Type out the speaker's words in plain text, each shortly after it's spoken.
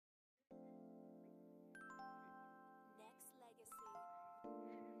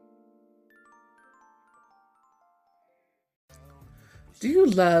Do you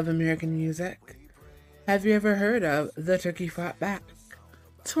love American music? Have you ever heard of The Turkey Fought Back,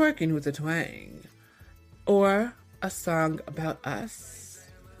 Twerking with a Twang, or A Song About Us?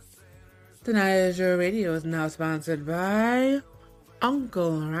 Danaya Azure Radio is now sponsored by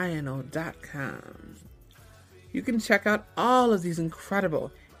UncleRyano.com. You can check out all of these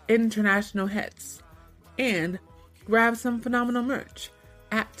incredible international hits and grab some phenomenal merch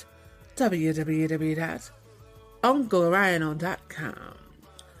at www.UncleRyano.com.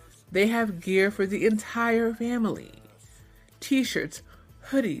 They have gear for the entire family. T-shirts,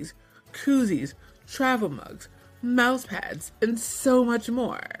 hoodies, koozies, travel mugs, mouse pads, and so much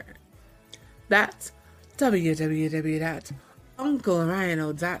more. That's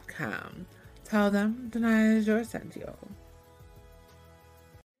www.UncleRyano.com. Tell them Danaya Azure sent you.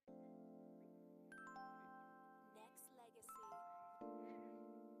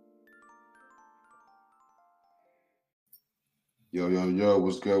 Yo,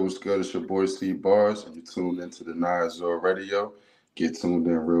 what's good? It's your boy CBarz, and you're tuned into the Danaya Azure Radio. Get tuned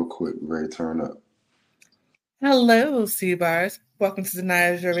in real quick, ready to turn up. Hello, CBarz. Welcome to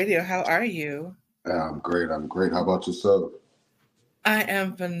Danaya Azure Radio. How are you? I'm great. How about yourself? I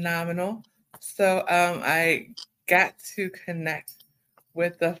am phenomenal. So I got to connect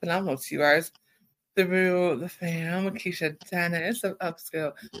with the phenomenal CBarz through the fam, Keisha Dennis of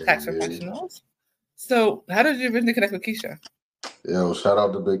Upskill Tax Professionals. So how did you originally connect with Keisha? Yo, shout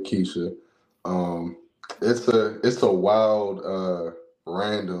out to Big Keisha. It's a wild,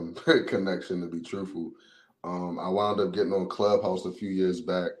 random connection, to be truthful. I wound up getting on Clubhouse a few years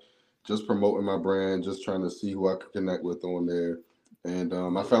back, just promoting my brand, just trying to see who I could connect with on there. And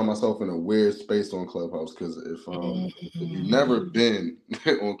I found myself in a weird space on Clubhouse because if you've never been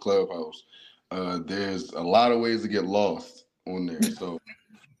on Clubhouse, there's a lot of ways to get lost on there. So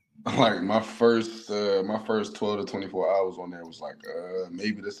like my first 12 to 24 hours on there was like,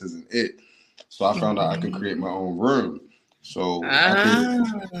 maybe this isn't it. So I found out I could create my own room. So I did.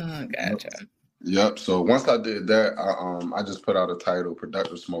 Gotcha. Yep. So once I did that, I just put out a title,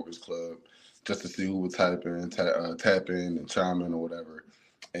 Productive Smokers Club, just to see who would tap in and chime in or whatever.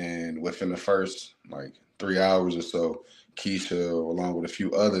 And within the first like 3 hours or so, Keisha, along with a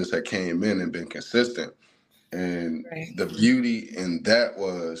few others, had came in and been consistent. And the beauty in that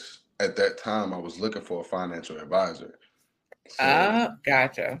was, at that time, I was looking for a financial advisor. So,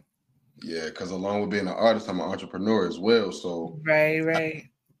 gotcha. Yeah, because along with being an artist, I'm an entrepreneur as well. So right.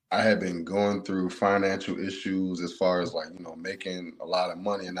 I had been going through financial issues as far as like, making a lot of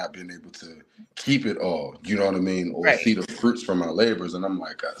money and not being able to keep it all, you know what I mean? Or see the fruits from my labors. And I'm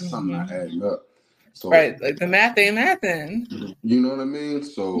like, something not adding up. So like the math ain't mathing. You know what I mean?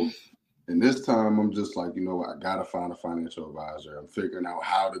 So and this time I'm just like, I gotta find a financial advisor. I'm figuring out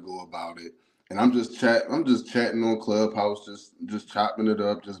how to go about it. And I'm just chatting on Clubhouse, just chopping it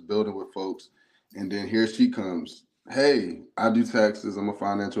up, just building with folks. And then here she comes. Hey, I do taxes. I'm a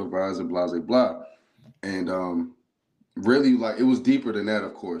financial advisor, blah, blah, blah. And really, like, it was deeper than that,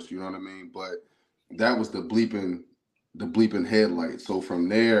 of course, you know what I mean? But that was the bleeping headlight. So from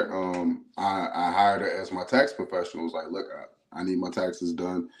there, I hired her as my tax professional. I was like, look, I need my taxes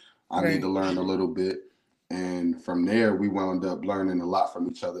done. I need to learn a little bit. And from there, we wound up learning a lot from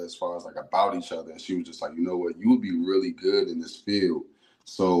each other as far as like about each other. And she was just like, you know what, you would be really good in this field.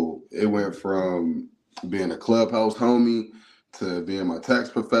 So it went from being a Clubhouse homie to being my tax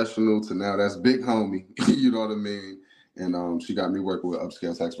professional to now that's big homie, you know what I mean? And she got me working with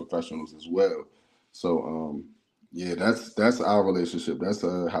upscale tax professionals as well. So yeah, that's our relationship. That's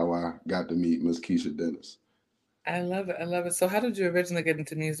how I got to meet Miss Keisha Dennis. I love it. So how did you originally get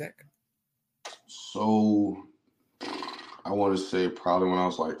into music? So I want to say probably when I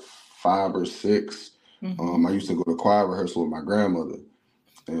was like 5 or 6. I used to go to choir rehearsal with my grandmother.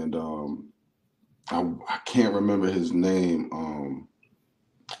 And I can't remember his name.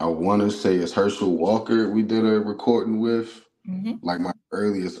 I want to say it's Herschel Walker we did a recording with. Like my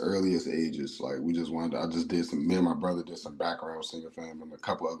earliest ages. Like me and my brother did some background singing for him and a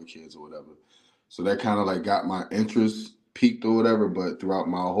couple other kids or whatever. So that kind of like got my interest peaked or whatever. But throughout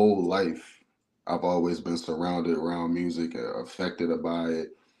my whole life, I've always been surrounded around music, affected by it.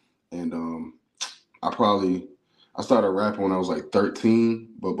 And I started rapping when I was like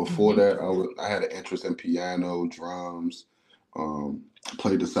 13, but before that, I had an interest in piano, drums,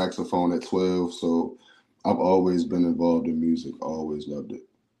 played the saxophone at 12. So I've always been involved in music, always loved it.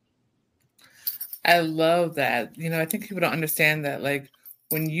 I love that. I think people don't understand that, like,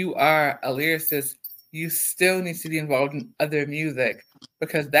 when you are a lyricist, you still need to be involved in other music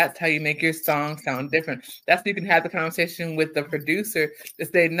because that's how you make your song sound different. That's how you can have the conversation with the producer to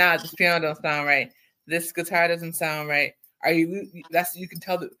say, nah, this piano don't sound right. This guitar doesn't sound right. You can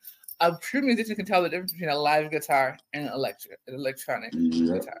tell that a true musician can tell the difference between a live guitar and an electronic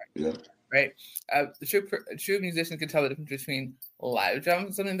guitar, Yeah. right? A true musician can tell the difference between live drums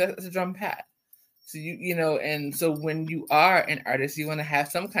and something that's a drum pad. So and so when you are an artist, you want to have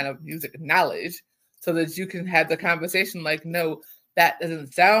some kind of music knowledge so that you can have the conversation like, no, that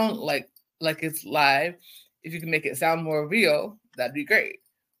doesn't sound like it's live. If you can make it sound more real, that'd be great.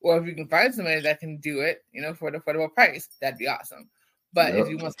 Or if you can find somebody that can do it, for an affordable price, that'd be awesome. But if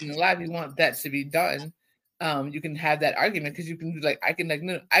you want something live, you want that to be done. You can have that argument because you can be like, I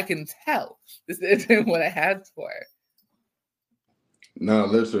can tell this isn't what I asked for. No,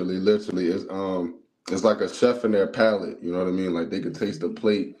 literally, it's like a chef in their palate. You know what I mean? Like they could taste the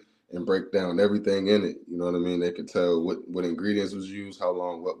plate and break down everything in it. You know what I mean? They could tell what ingredients was used, how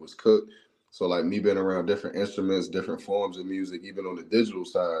long, what was cooked. So like me being around different instruments, different forms of music, even on the digital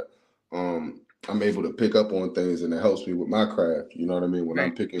side, I'm able to pick up on things, and it helps me with my craft. You know what I mean? When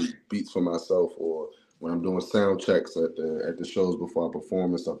I'm picking beats for myself, or when I'm doing sound checks at the shows before I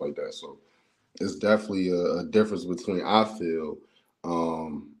perform and stuff like that. So it's definitely a difference between, I feel,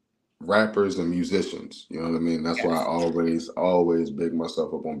 rappers and musicians. You know what I mean? That's why I always big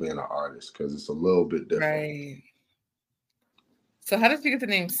myself up on being an artist, because it's a little bit different. Right. So how did you get the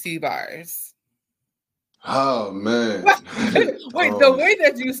name CBarz? Oh man. Wait, the way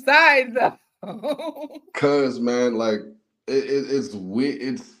that you signed though. Cause man, like it's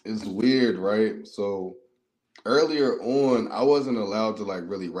weird. It's weird, right? So earlier on, I wasn't allowed to like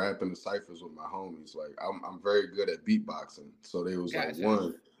really rap in the ciphers with my homies. Like I'm very good at beatboxing. So they was like,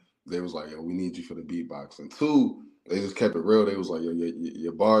 one, they was like, yo, we need you for the beatboxing. Two, they just kept it real. They was like, yo,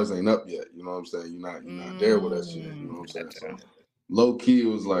 your bars ain't up yet. You know what I'm saying? You're not there with us yet. You know what I'm saying? So low key, it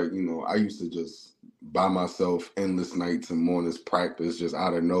was like, I used to just by myself endless nights and mornings practice just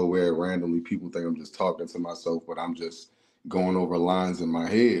out of nowhere. Randomly, people think I'm just talking to myself, but I'm just going over lines in my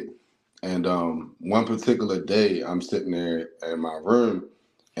head. And one particular day, I'm sitting there in my room,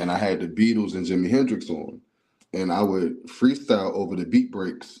 and I had the Beatles and Jimi Hendrix on, and I would freestyle over the beat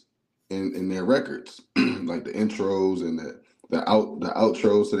breaks in their records, like the intros and the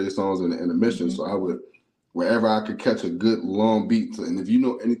outros to their songs and the intermissions. So I would, wherever I could catch a good long beat. And if you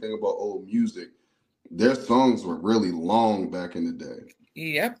know anything about old music, their songs were really long back in the day.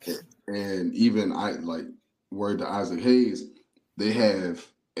 Yep. And even word to Isaac Hayes, they have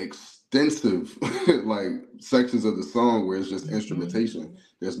extensive like sections of the song where it's just instrumentation.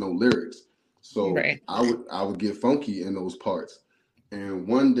 There's no lyrics. So I would get funky in those parts. And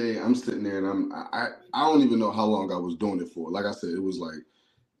one day I'm sitting there and I don't even know how long I was doing it for. Like I said, it was like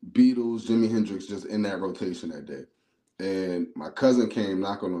Beatles, Jimi Hendrix, just in that rotation that day. And my cousin came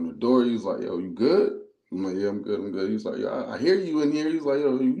knocking on the door. He was like, yo, you good? I'm like, yeah, I'm good. He's like, yeah, I hear you in here. He's like,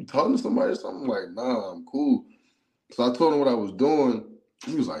 yo, you talking to somebody or something? I'm like, nah, I'm cool. So I told him what I was doing.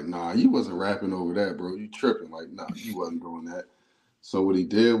 He was like, nah, you wasn't rapping over that, bro. You tripping. Like, nah, you wasn't doing that. So what he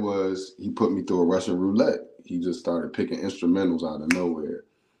did was he put me through a Russian roulette. He just started picking instrumentals out of nowhere.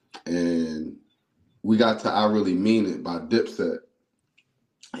 And we got to I Really Mean It by Dipset.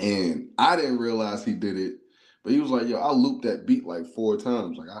 And I didn't realize he did it. But he was like, yo, I looped that beat like 4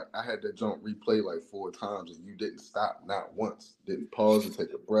 times. Like I had that jump replay like 4 times, and you didn't stop, not once. Didn't pause to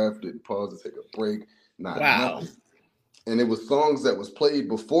take a breath, didn't pause to take a break, nothing. And it was songs that was played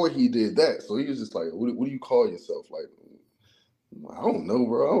before he did that. So he was just like, what do you call yourself? Like, I don't know,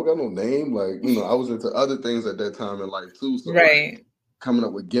 bro. I don't got no name. Like, I was into other things at that time in life too. So like, coming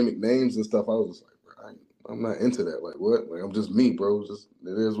up with gimmick names and stuff, I was just like, bro, I'm not into that. Like, what? Like, I'm just me, bro. Just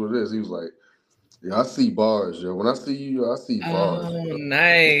it is what it is. He was like, yeah, I see bars, yo. When I see you, I see bars. Oh,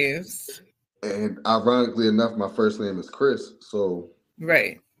 nice. And ironically enough, my first name is Chris. So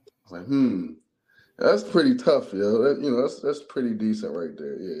I was like, that's pretty tough, yo. That's pretty decent right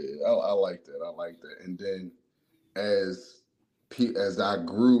there. Yeah. I like that. I like that. And then as I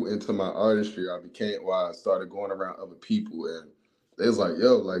grew into my artistry, I started going around other people, and they was like,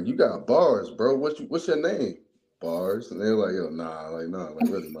 yo, like, you got bars, bro. What's your name? Bars. And they're like, yo, nah, like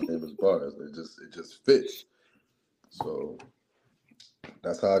really, my name is Bars. It just fits. So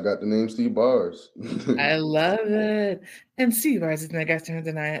that's how I got the name CBarz. I love it. And CBarz is my guest on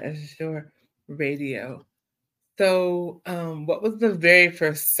Danaya Azure Radio. So, what was the very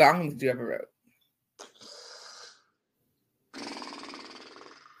first song that you ever wrote?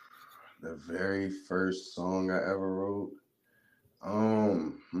 The very first song I ever wrote?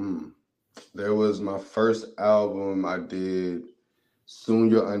 There was my first album I did, Soon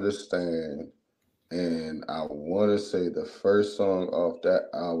You'll Understand. And I want to say the first song off that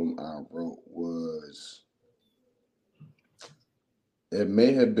album I wrote was, it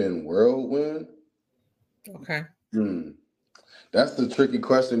may have been Whirlwind. Okay. That's the tricky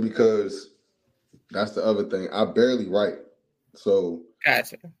question because that's the other thing. I barely write. So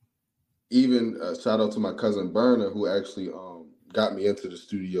Gotcha. even shout out to my cousin Berner, who actually got me into the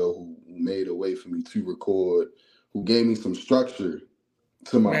studio, who made a way for me to record, who gave me some structure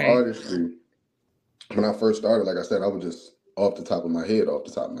to my artistry. When I first started, like I said, I was just off the top of my head.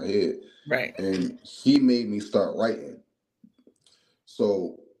 Right. And he made me start writing.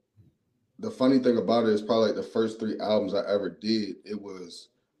 So the funny thing about it is probably like the first 3 albums I ever did, it was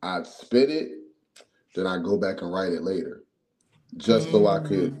I'd spit it, then I'd go back and write it later. Just so I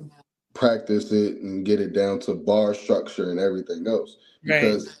could practice it and get it down to bar structure and everything else.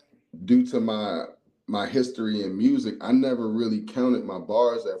 Because due to my history in music, I never really counted my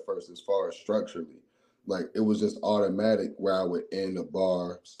bars at first as far as structurally. Like it was just automatic where I would end a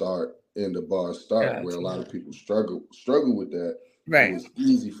bar, start, end a bar, start, where a lot of people struggle with that. Right. It was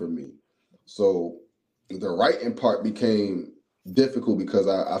easy for me. So the writing part became difficult because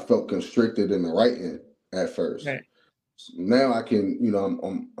I felt constricted in the writing at first. Right. So now I can,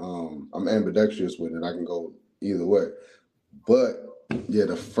 I'm ambidextrous with it. I can go either way. But yeah,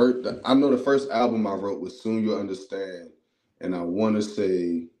 I know the first album I wrote was Soon You'll Understand, and I want to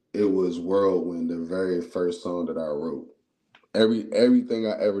say it was Whirlwind, the very first song that I wrote. Everything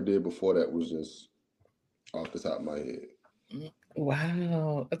I ever did before that was just off the top of my head.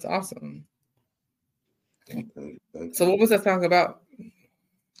 Wow, that's awesome. Thank you. So what was that song about?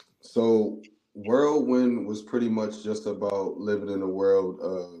 So Whirlwind was pretty much just about living in a world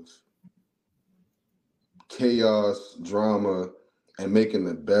of chaos, drama, and making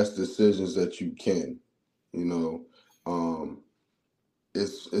the best decisions that you can.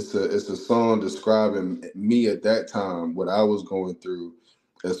 It's a song describing me at that time, what I was going through,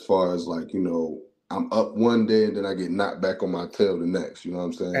 as far as like, I'm up one day and then I get knocked back on my tail the next. You know what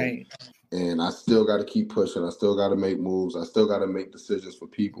I'm saying? Right. And I still got to keep pushing. I still got to make moves. I still got to make decisions for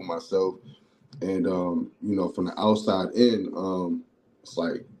people, myself. And from the outside in, it's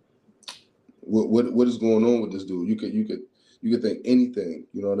like, what is going on with this dude? You could think anything,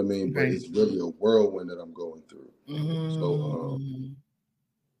 you know what I mean? But it's really a whirlwind that I'm going through. So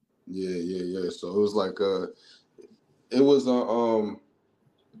yeah. So it was like it was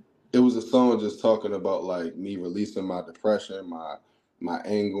a song just talking about like me releasing my depression, my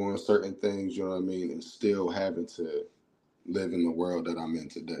anger on certain things, you know what I mean, and still having to live in the world that I'm in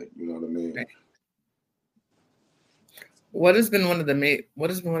today. You know what I mean? Right. What has been one of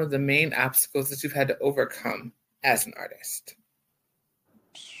the main obstacles that you've had to overcome as an artist?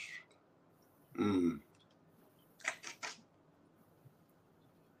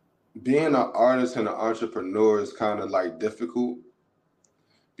 Being an artist and an entrepreneur is kind of like difficult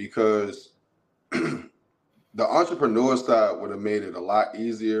because the entrepreneur side would have made it a lot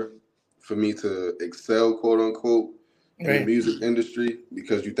easier for me to excel, quote unquote, in the music industry,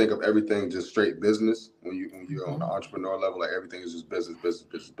 because you think of everything just straight business when you're on the entrepreneur level, like everything is just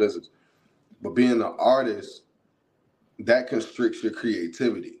business. But being an artist, that constricts your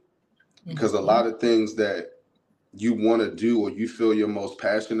creativity because a lot of things that you want to do or you feel you're most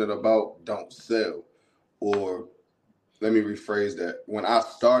passionate about don't sell. Or let me rephrase that. When I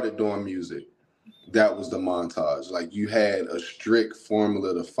started doing music, that was the montage. Like you had a strict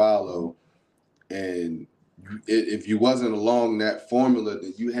formula to follow, and if you wasn't along that formula,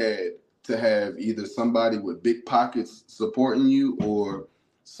 then you had to have either somebody with big pockets supporting you or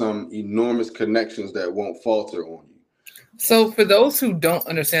some enormous connections that won't falter on you. So for those who don't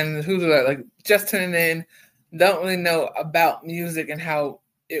understand, who are like just tuning in, don't really know about music and how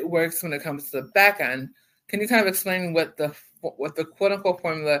it works when it comes to the back end, can you kind of explain what the quote unquote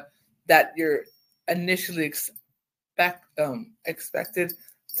formula that you're initially expected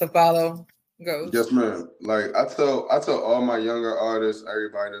to follow goes? Yes, ma'am. Like I tell all my younger artists,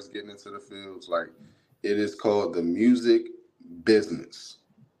 everybody that's getting into the fields, like it is called the music business.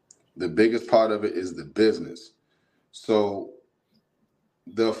 The biggest part of it is the business. So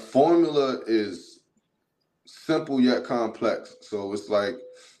the formula is simple yet complex. So it's like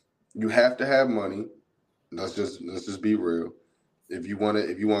you have to have money. Let's just be real. If you want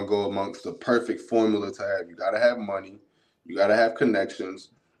to go amongst the perfect formula to have, you got to have money, you got to have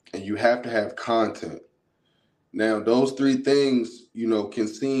connections, and you have to have content. Now, those 3 things, can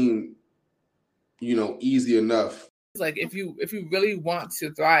seem, easy enough. Like if you really want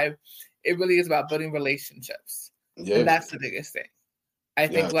to thrive, it really is about building relationships. Yeah. And that's the biggest thing. I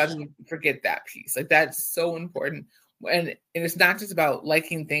think a lot of people forget that piece. Like that's so important. And it's not just about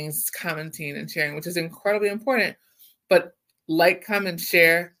liking things, commenting and sharing, which is incredibly important, but like, comment,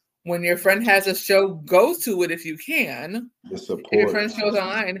 share. When your friend has a show, go to it if you can. The support. If your friend shows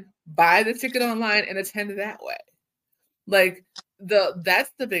online, buy the ticket online and attend that way. Like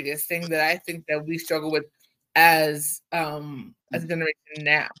that's the biggest thing that I think that we struggle with as a generation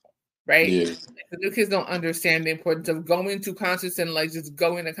now, right? Yeah. Like, the new kids don't understand the importance of going to concerts and like just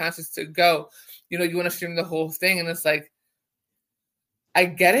going to concerts to go. You know, you want to stream the whole thing, and it's like, I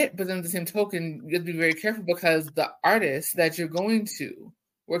get it, but then at the same token, you have to be very careful because the artists that you're going to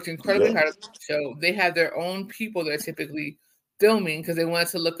worked incredibly hard on the show. They have their own people that are typically filming because they want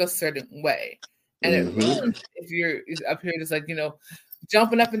it to look a certain way. And it ruins if you're up here just like, you know,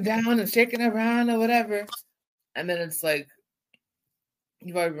 jumping up and down and shaking around or whatever. And then it's like,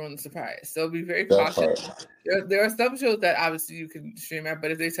 you've already ruined the surprise. So be very cautious. There are some shows that obviously you can stream at,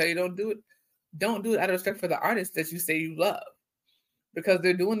 but if they tell you don't do it out of respect for the artist that you say you love. Because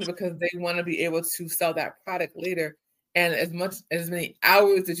they're doing it because they want to be able to sell that product later. And as many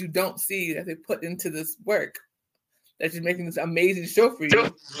hours that you don't see that they put into this work, that you're making this amazing show for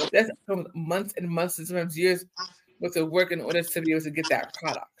you, that's months and months and sometimes years worth of work in order to be able to get that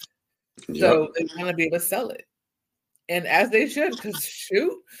product. So they want to be able to sell it. And as they should, because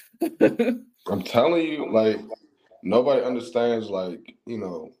shoot. I'm telling you, like, nobody understands, like, you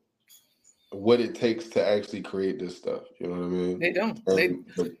know, what it takes to actually create this stuff. You know what I mean? They don't.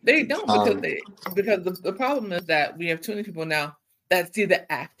 They don't because the problem is that we have too many people now that see the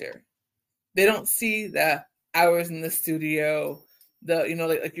actor. They don't see the hours in the studio,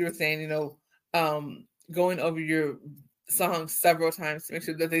 like you were saying, going over your songs several times to make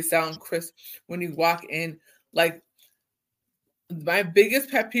sure that they sound crisp when you walk in. Like, my biggest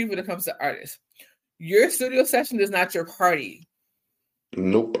pet peeve when it comes to artists, your studio session is not your party.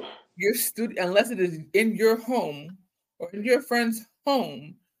 Nope. Your studio, unless it is in your home or in your friend's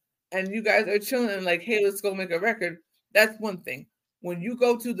home, and you guys are chilling and like, hey, let's go make a record. That's one thing. When you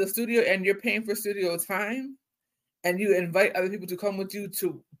go to the studio and you're paying for studio time, and you invite other people to come with you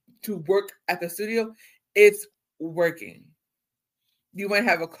to work at the studio, it's working. You might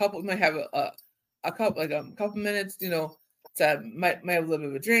have a couple minutes, to might have a little bit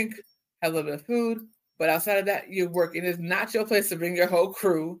of a drink, have a little bit of food, but outside of that, you're working. It's not your place to bring your whole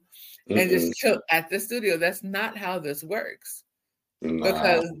crew and just chill at the studio. That's not how this works.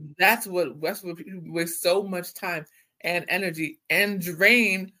 Because that's what people waste so much time and energy and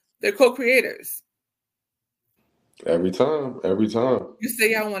drain their co-creators. Every time. You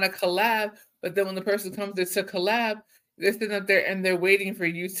say I want to collab, but then when the person comes there to collab, they're sitting up there and they're waiting for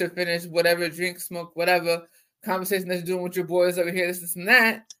you to finish whatever drink, smoke, whatever conversation that you're doing with your boys over here, this and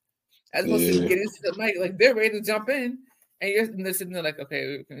that. As opposed to getting to the mic, like they're ready to jump in, and they're sitting there like,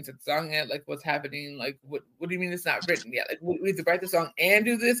 okay, can we set the song yet? Like, what's happening? Like, what do you mean it's not written yet? Like, we need to write the song and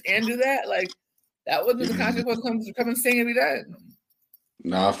do this and do that. Like, that wasn't the concept was come and sing and be done.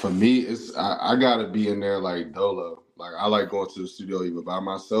 Nah, for me, it's I gotta be in there like dolo. Like, I like going to the studio either by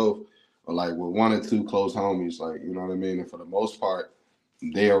myself or like with one or two close homies. Like, you know what I mean. And for the most part,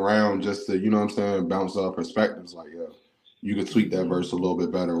 they around just to, you know what I'm saying, bounce off perspectives. Like, yeah, you can tweak that verse a little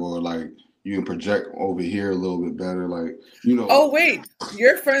bit better, or like you can project over here a little bit better. Like, you know. Oh wait,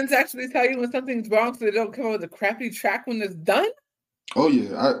 your friends actually tell you when something's wrong, so they don't come up with a crappy track when it's done. Oh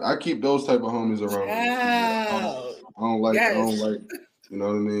yeah, I keep those type of homies around. Wow. I don't like. You know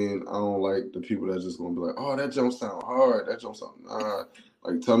what I mean? I don't like the people that's just gonna be like, oh, that don't sound hard. That don't sound nah.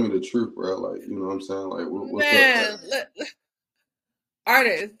 Like, tell me the truth, bro. Like, you know what I'm saying? Like, what's up?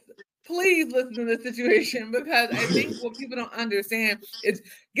 Artists, please listen to this situation, because I think what people don't understand is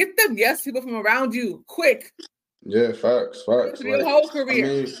get them people from around you quick. Yeah, facts. Like, your whole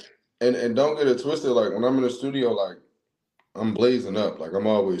career. I mean, and don't get it twisted. Like, when I'm in the studio, like, I'm blazing up. Like, I'm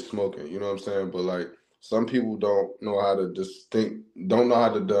always smoking. You know what I'm saying? But like, some people don't know how to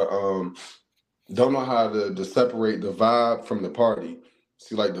don't know how to separate the vibe from the party.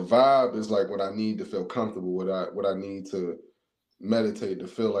 See, like, the vibe is like what I need to feel comfortable, what I need to meditate to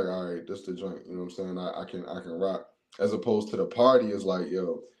feel like, all right, this the joint. You know what I'm saying? I can rock. As opposed to the party is like,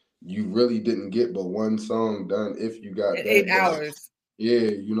 yo, you really didn't get but one song done if you got in 8 hours. Yeah,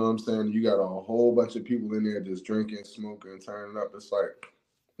 you know what I'm saying? You got a whole bunch of people in there just drinking, smoking, turning up. It's like,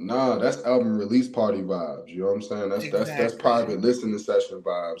 nah, that's album release party vibes. You know what I'm saying? That's private listening session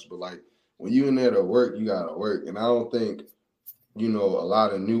vibes. But like, when you in there to work, you gotta work. And I don't think, a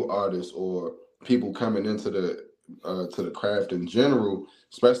lot of new artists or people coming into the craft in general,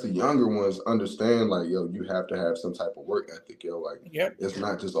 especially younger ones, understand like, yo, you have to have some type of work ethic. Yo, like, It's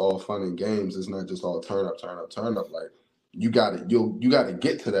not just all fun and games. It's not just all turn up. Like, you gotta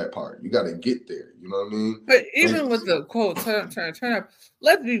get to that part. You gotta get there. You know what I mean? But even with the quote turn up,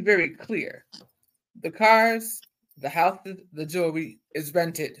 let's be very clear. The cars, the houses, the jewelry is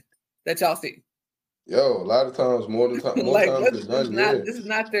rented. That y'all see. Yo, a lot of times, more Like times than none, yeah. this is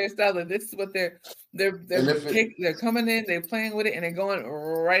not their style. Like, this is what they're coming in, they're playing with it, and they're going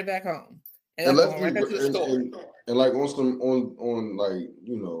right back home, and they're let's going be right back to the store. And like on like,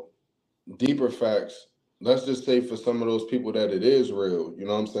 you know, deeper facts. Let's just say for some of those people that it is real, you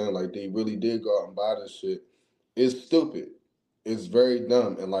know what I'm saying? Like they really did go out and buy this shit. It's stupid. It's very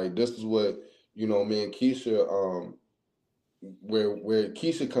dumb. And like this is what, you know, me and Keisha, where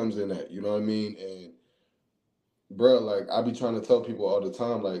Keisha comes in at, you know what I mean? And bro, like I be trying to tell people all the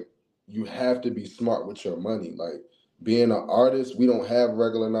time, like you have to be smart with your money. Like being an artist, we don't have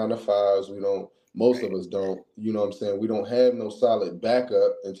regular 9 to 5s. We don't. Most of us don't. You know what I'm saying? We don't have no solid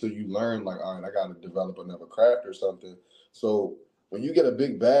backup until you learn. Like, all right, I got to develop another craft or something. So when you get a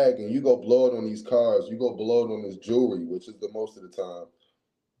big bag and you go blow it on these cars, you go blow it on this jewelry, which is the most of the time.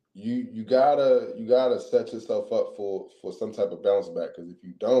 You gotta set yourself up for some type of bounce back, because if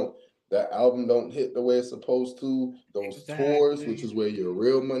you don't, that album don't hit the way it's supposed to. Those tours, which is where your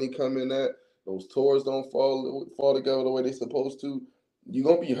real money come in at, those tours don't fall together the way they supposed to. You're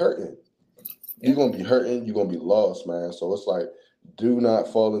gonna be hurting. You're gonna be hurting. You're gonna be lost, man. So it's like, do not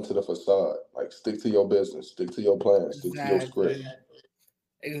fall into the facade. Like stick to your business, stick to your plan, stick to your script.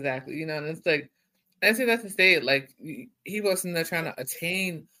 Exactly. You know, and it's like, I say that to say, like, he wasn't there trying to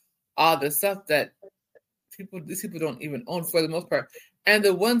attain all the stuff that these people don't even own for the most part. And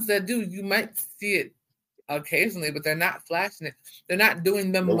the ones that do, you might see it occasionally, but they're not flashing it. They're not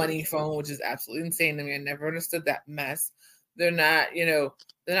doing the money phone, which is absolutely insane to me. I never understood that mess. They're not, you know,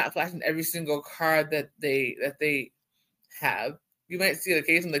 they're not flashing every single card that they have. You might see it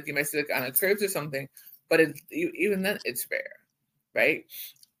occasionally, like you might see it on a cribs or something, but even then it's rare, right?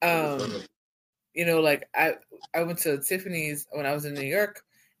 You know, like I went to Tiffany's when I was in New York,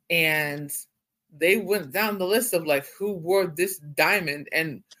 and they went down the list of like who wore this diamond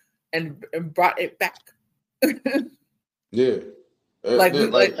and brought it back. Yeah. Like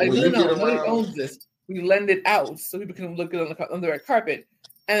nobody owns this. We lend it out so people can look it on the red carpet,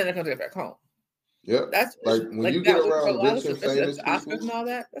 and then it comes back home. Yeah, that's like when you get around rich and famous people, Oscars and all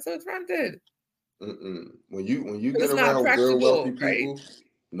that. That's what Trump did. When you get around real wealthy people, right?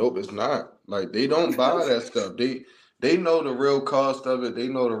 Nope, it's not. Like they don't buy that stuff. They know the real cost of it. They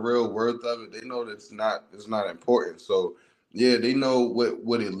know the real worth of it. They know that it's not important. So yeah, they know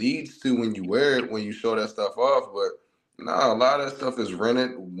what it leads to when you wear it, when you show that stuff off. But nah, a lot of that stuff is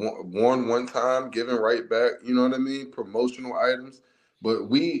rented, worn one time, given right back. You know what I mean? Promotional items.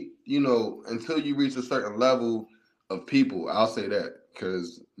 But we, you know, until you reach a certain level of people, I'll say that,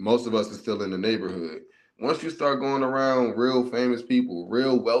 because most of us are still in the neighborhood. Once you start going around real famous people,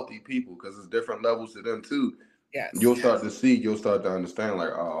 real wealthy people, because there's different levels to them too, you'll start to understand,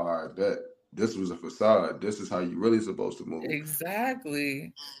 like, oh, I bet this was a facade. This is how you really supposed to move.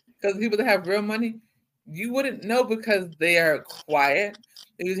 Exactly. Because people that have real money, you wouldn't know because they are quiet.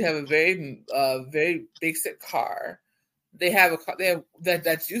 They usually have a very basic car. They have a car. They have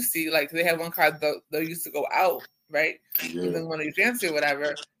that you see, like they have one car they used to go out, right? Yeah. Even when they fancy or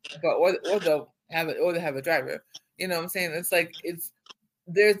whatever, but or they'll have it, or they have a driver. You know what I'm saying? It's like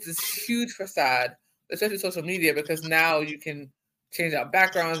there's this huge facade, especially social media, because now you can change out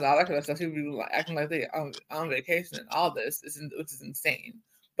backgrounds and all that kind of stuff. People acting like they on vacation and all this, which is insane.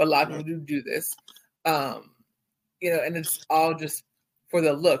 But a lot of people do this, you know, and it's all just for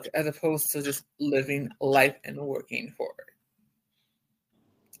the look as opposed to just living life and working for it.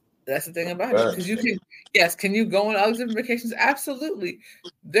 That's the thing about it, because you can you go on all these different vacations? Absolutely.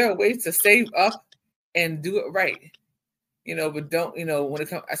 There are ways to save up and do it right. You know, but don't, you know, when it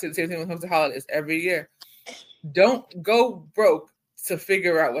comes, I say the same thing when it comes to holidays every year. Don't go broke to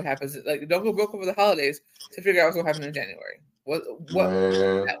figure out what happens. Like, don't go broke over the holidays to figure out what's going to happen in January. What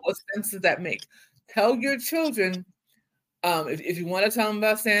sense does that make? Tell your children, if you want to tell them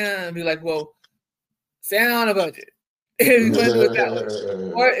about Santa, and be like, well, Santa on a budget. If you want to do it that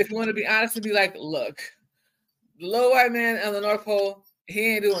way. Or if you want to be honest and be like, look, the little white man on the North Pole,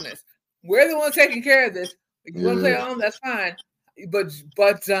 he ain't doing this. We're the ones taking care of this. If you want to play along, that's fine. But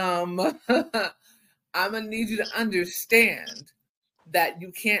I'm gonna need you to understand that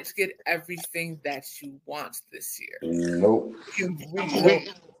you can't get everything that you want this year. Nope. You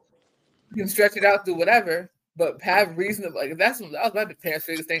can stretch it out through whatever, but have reasonable. Like that was my parents'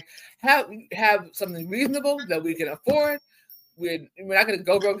 biggest thing. Have something reasonable that we can afford. We're not gonna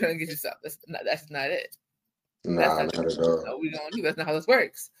go broke trying to get you stuff. That's not it. Nah, not at all. No, we don't do. That's not how this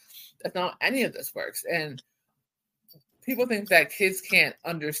works. That's not how any of this works. And people think that kids can't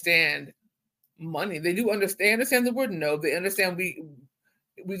understand money. They do understand the word no. They understand we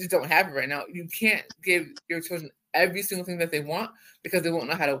just don't have it right now. You can't give your children every single thing that they want because they won't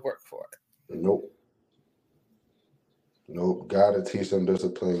know how to work for it. Nope. Nope, gotta teach them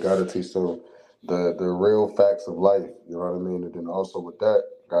discipline. Gotta teach them the real facts of life. You know what I mean? And then also with that,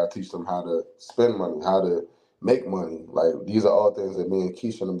 gotta teach them how to spend money, how to make money. Like these are all things that me and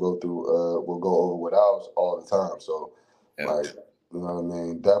Keisha and them go through. Will go over with ours all the time. So, Yep. like, you know what I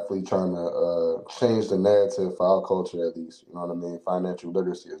mean? Definitely trying to change the narrative for our culture at least. You know what I mean? Financial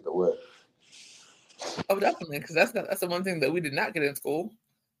literacy is the way. Oh, definitely, because that's the one thing that we did not get in school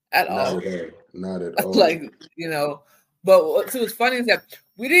at all. Not at all. Not at all. Like, you know, but what's funny is that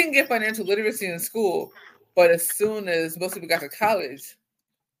we didn't get financial literacy in school, but as soon as most people got to college,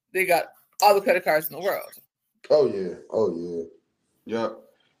 they got all the credit cards in the world. Oh yeah. Oh yeah. Yep.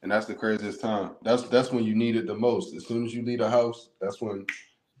 And that's the craziest time. That's when you need it the most. As soon as you leave the house, that's when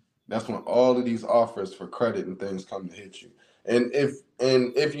all of these offers for credit and things come to hit you. And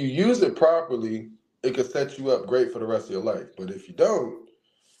if you use it properly, it could set you up great for the rest of your life. But if you don't,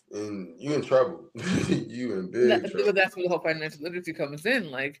 and you in trouble. You in big trouble. But that's where the whole financial literacy comes in.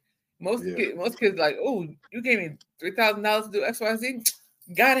 Like most kids like, oh, you gave me $3,000 to do XYZ,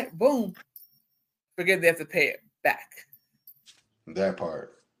 got it, boom. Forget they have to pay it back. That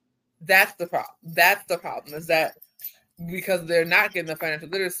part. That's the problem. That's the problem. Is that because they're not getting the financial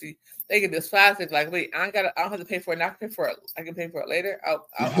literacy, they get this plastic like, wait, I don't have to pay for it. Now I can pay for it. I can pay for it later. I'll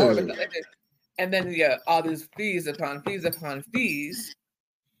worry about that later. And then you get all these fees upon fees upon fees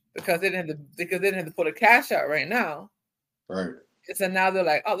because they didn't have to put a cash out right now. Right. So now they're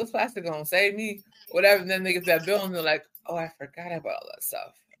like, oh, this plastic gonna save me, whatever. And then they get that bill and they're like, oh, I forgot about all that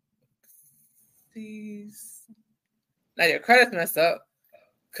stuff. Please. Now your credit's messed up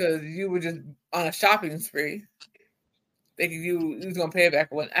because you were just on a shopping spree. Thinking you was gonna pay it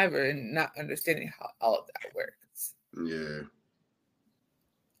back whenever and not understanding how all of that works. Yeah.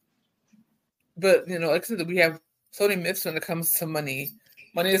 But like I said, we have so many myths when it comes to money.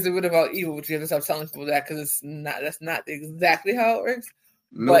 Money is the root of all evil, which you have to stop telling people that because that's not exactly how it works.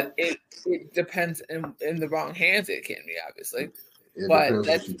 Nope. But it depends in the wrong hands. It can be obviously. It depends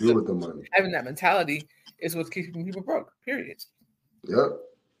what you do with the money. Having that mentality is what's keeping people broke. Period. Yep.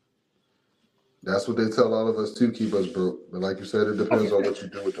 That's what they tell all of us to keep us broke. But like you said, it depends on what you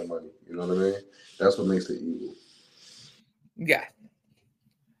do with the money. You know what I mean? That's what makes it evil. Yeah.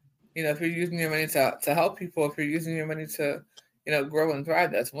 If you're using your money to help people, if you're using your money to, grow and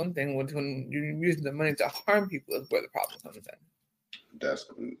thrive, that's one thing. When you're using the money to harm people is where the problem comes in. That's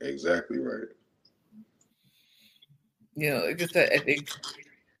exactly right. Like I said, I think,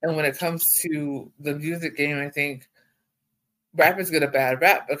 and when it comes to the music game, I think rappers get a bad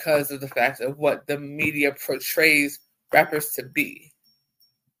rap because of the fact of what the media portrays rappers to be.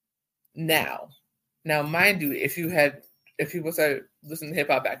 Now, mind you, if people started listening to hip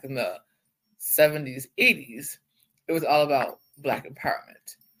hop back in the 70s, 80s, it was all about Black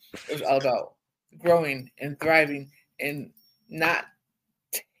empowerment. It was all about growing and thriving and not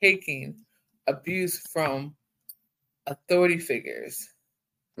taking abuse from authority figures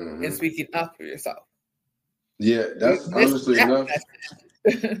and speaking up for yourself. Yeah, that's honestly enough.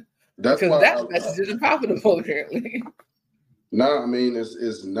 That's why that message isn't profitable, apparently. No, I mean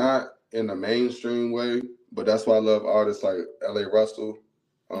it's not in a mainstream way, but that's why I love artists like L.A. Russell,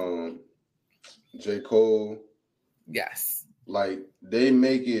 J. Cole. Yes. Like they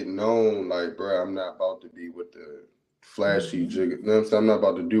make it known, like, bro, I'm not about to be with the flashy jig. You know what I'm saying? I'm not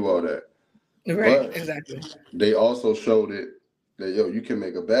about to do all that. Right, but exactly. They also showed it that you can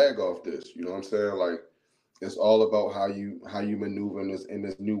make a bag off this. You know what I'm saying? Like it's all about how you maneuver in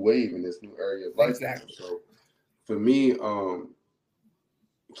this new wave in this new area of life. Exactly. So for me,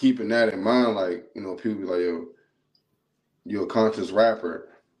 keeping that in mind, like, people be like, you're a conscious rapper.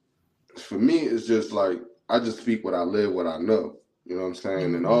 For me, it's just like, I just speak what I live, what I know. You know what I'm saying?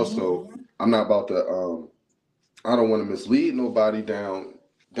 Mm-hmm. And also, I'm not about to, I don't want to mislead nobody down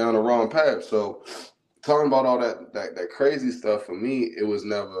the wrong path. So talking about all that crazy stuff, for me, it was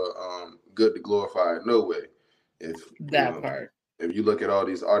never good to glorify it, no way. Part. If you look at all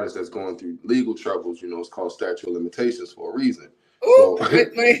these artists that's going through legal troubles, it's called statute of limitations for a reason. Ooh, so,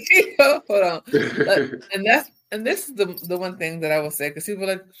 wait, hold on. And this is the one thing that I will say, because people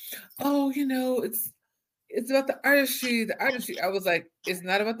are like, oh, it's about the artistry. I was like, it's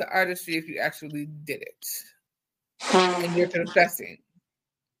not about the artistry if you actually did it. And you're confessing.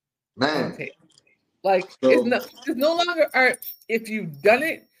 Man. Like, it's no longer art if you've done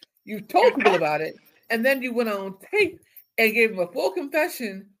it, you told people about it, and then you went on tape and gave them a full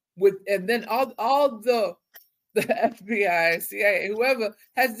confession and then all the FBI, CIA, whoever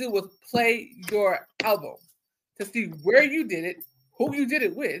has to do with play your album to see where you did it, who you did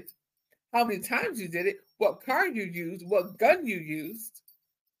it with, how many times you did it, what car you used, what gun you used.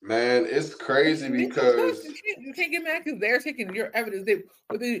 Man, it's crazy because you can't get mad because they're taking your evidence.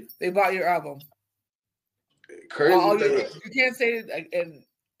 They bought your album. crazy thing. You can't say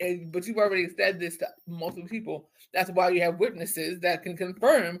it, but you've already said this to multiple people. That's why you have witnesses that can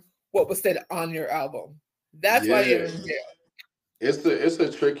confirm what was said on your album. That's why you're in jail. It's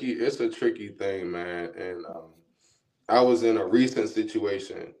a tricky thing, man. And I was in a recent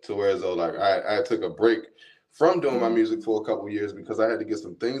situation to where though like I took a break from doing my music for a couple of years because I had to get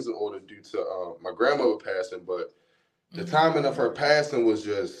some things in order due to my grandmother passing. But the timing of her passing was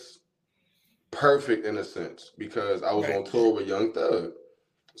just perfect in a sense because I was on tour with Young Thug.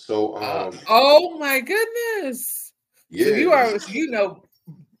 So oh my goodness. Yeah. So you are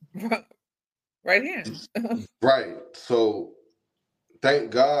right hand. Right. So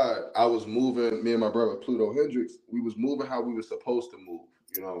thank God I was moving, me and my brother Pluto Hendricks, we was moving how we were supposed to move.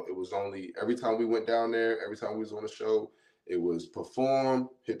 You know, it was only every time we went down there, every time we was on a show, it was perform,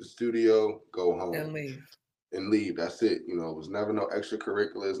 hit the studio, go home. And leave. That's it. You know, it was never no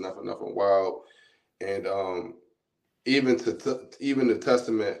extracurriculars, nothing wild. And even the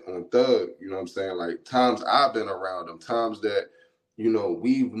testament on Thug, you know what I'm saying? Like times I've been around him, times that, you know,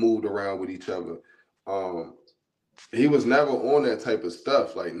 we've moved around with each other. He was never on that type of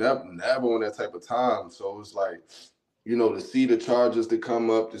stuff, like never on that type of time. So it was like, you know, to see the charges that come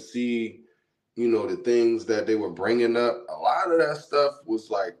up, to see, you know, the things that they were bringing up, a lot of that stuff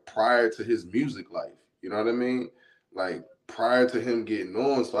was like prior to his music life. You know what I mean? Like prior to him getting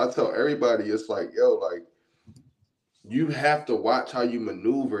on. So I tell everybody, it's like, yo, like, you have to watch how you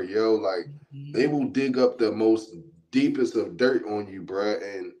maneuver, yo. Like, they will dig up the most deepest of dirt on you, bruh.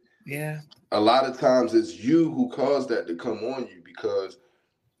 And a lot of times it's you who caused that to come on you because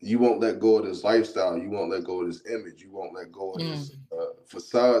you won't let go of this lifestyle. You won't let go of this image. You won't let go of this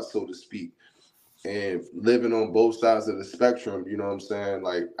facade, so to speak. And living on both sides of the spectrum, you know what I'm saying?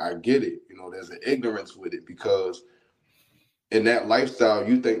 Like, I get it. You know, there's an ignorance with it because in that lifestyle,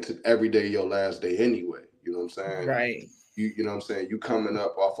 you think to every day your last day anyway. You know what I'm saying? Right. You know what I'm saying? You coming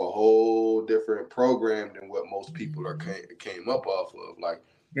up off a whole different program than what most people came up off of. Like,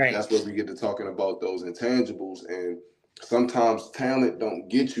 that's where we get to talking about those intangibles. And sometimes talent don't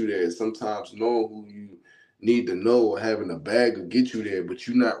get you there. Sometimes knowing who you need to know or having a bag will get you there, but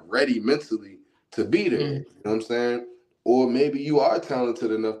you're not ready mentally to be there. You know what I'm saying? Or maybe you are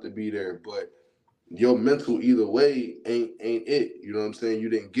talented enough to be there, but your mental either way ain't it. You know what I'm saying? You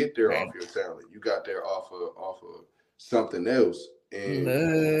didn't get there off your talent. You got there off of something else. And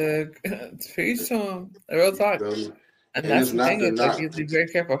look, preach to him. Real talk. And that's the thing. It's like you have to be very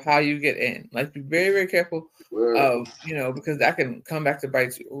careful how you get in. Like, be very, very careful of, you know, because that can come back to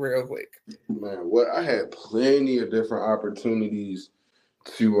bite you real quick. Man, I had plenty of different opportunities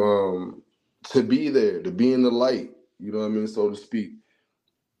to be there, to be in the light, you know what I mean, so to speak.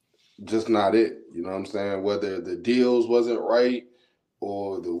 Just not it, you know what I'm saying? Whether the deals wasn't right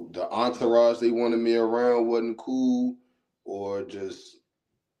or the entourage they wanted me around wasn't cool, or just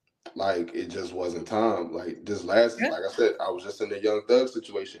like it just wasn't time. Like this last, like I said, I was just in the Young Thug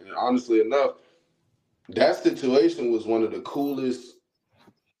situation, and honestly enough, that situation was one of the coolest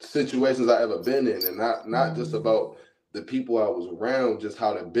situations I ever been in, and not just about the people I was around, just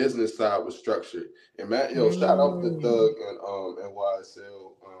how the business side was structured. And man, yo, shout out to Thug and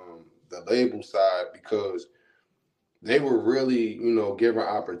YSL, the label side, because they were really, you know, giving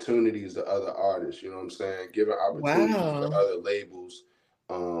opportunities to other artists, you know what I'm saying? Giving opportunities to other labels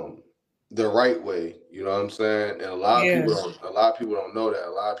the right way, you know what I'm saying? And a lot of people don't know that.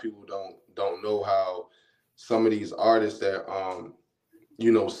 A lot of people don't know how some of these artists that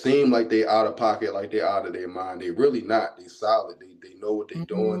you know, seem like they out of pocket, like they out of their mind. They really not. They solid. They know what they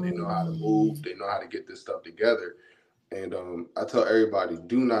doing. They know how to move. They know how to get this stuff together. And I tell everybody,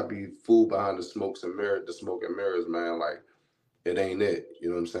 do not be fooled behind the smoke and mirrors, man. Like, it ain't it. You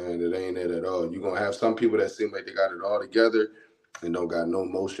know what I'm saying? It ain't it at all. You're gonna have some people that seem like they got it all together and don't got no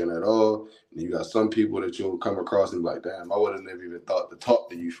motion at all. And you got some people that you'll come across and be like, damn, I would have never even thought to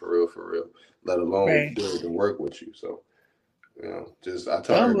talk to you for real, let alone do it to work with you. So, you know, just I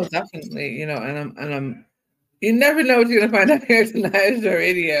tell everybody. Definitely, you know, and I'm you never know what you're gonna find out here tonight on the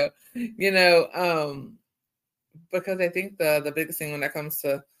radio, you know, because I think the biggest thing when it comes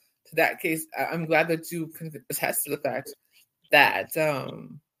to that case, I'm glad that you can attest to the fact that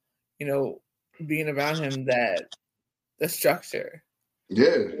you know, being around him, that the structure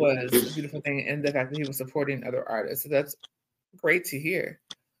was a beautiful thing, and the fact that he was supporting other artists. So that's great to hear.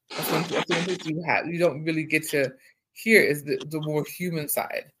 That's one thing you don't really get to hear is the more human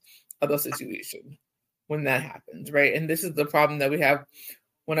side of the situation when that happens, right? And this is the problem that we have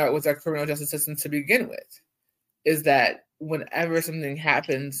with our criminal justice system to begin with, is that whenever something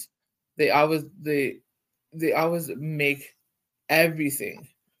happens, they always make everything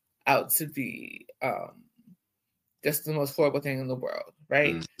out to be just the most horrible thing in the world,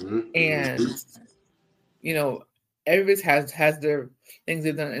 right? Mm-hmm. And you know, everybody has their things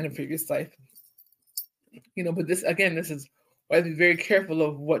they've done in a previous life, you know. But this is why you have to be very careful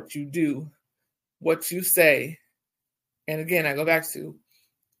of what you do, what you say, and again, I go back to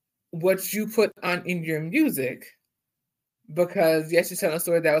what you put on in your music, because yes, you're telling a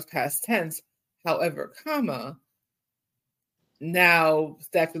story that was past tense. However, comma, now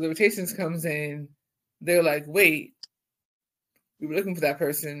statute of limitations comes in. They're like, wait, we were looking for that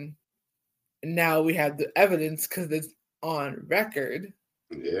person. And now we have the evidence because it's on record.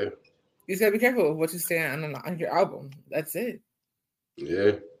 Yeah. You just gotta be careful of what you say on your album. That's it.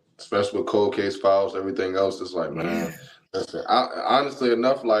 Yeah. Especially with cold case files, everything else is like, man, that's it. Honestly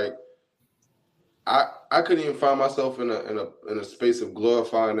enough, like I couldn't even find myself in a space of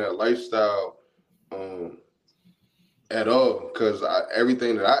glorifying that lifestyle at all, because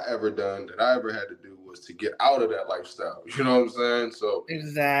everything that I ever had to do was to get out of that lifestyle. You know what I'm saying? So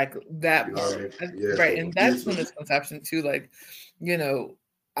exactly that part, yeah, right? so, And that's the misconception too. Like, you know,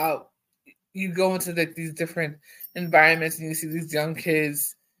 you go into these different environments and you see these young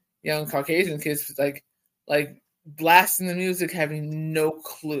kids, young Caucasian kids, like blasting the music, having no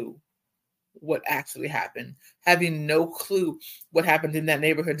clue what actually happened, having no clue what happened in that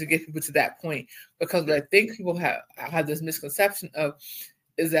neighborhood to get people to that point. Because what I think people have this misconception of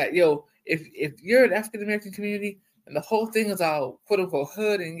is that, if you're an African American community and the whole thing is all quote unquote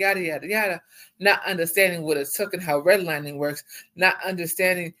hood and yada yada yada, not understanding what it took and how redlining works, not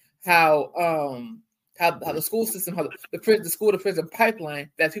understanding how the school system, how the school to prison pipeline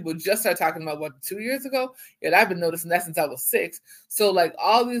that people just started talking about 2 years ago. Yet I've been noticing that since I was 6. So like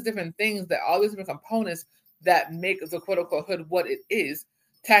all these different things, all these different components that make the quote unquote hood what it is,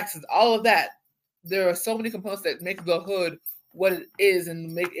 taxes, all of that. There are so many components that make the hood what it is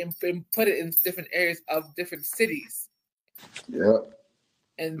and put it in different areas of different cities. Yeah.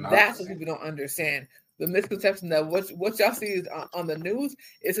 And that's what people don't understand. The misconception that what y'all see is on the news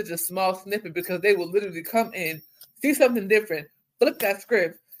is such a small snippet, because they will literally come in, see something different, flip that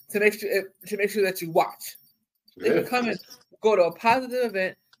script to make sure that you watch. They can come and go to a positive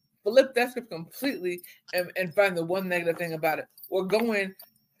event, flip that script completely, and find the one negative thing about it. Or go in,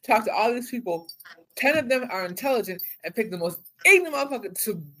 talk to all these people. 10 of them are intelligent and pick the most ignorant motherfucker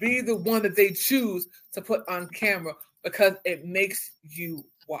to be the one that they choose to put on camera because it makes you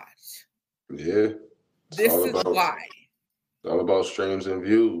watch. Yeah. This is why. It's all about streams and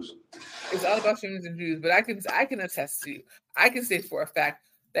views. It's all about streams and views. But I can attest to you. I can say for a fact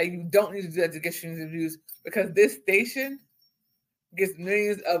that you don't need to do that to get streams and views, because this station gets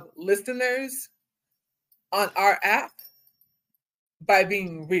millions of listeners on our app by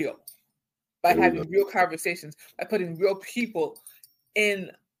being real, by having real conversations, by putting real people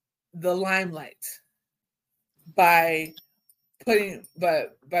in the limelight, by putting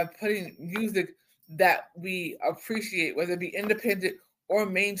music that we appreciate, whether it be independent or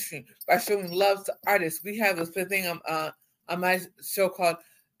mainstream, by showing love to artists. We have this thing on my show called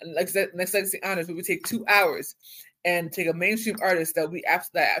Next Legacy Honors, where we take 2 hours and take a mainstream artist that we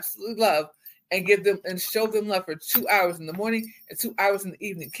absolutely love and give them and show them love for 2 hours in the morning and 2 hours in the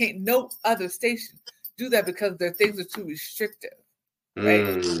evening. Can't no other station do that because their things are too restrictive,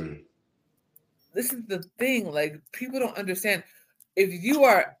 right? This is the thing. Like, people don't understand. If you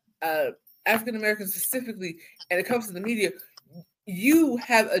are African American specifically, and it comes to the media, you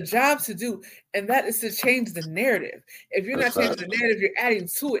have a job to do, and that is to change the narrative. If you're not changing the narrative, you're adding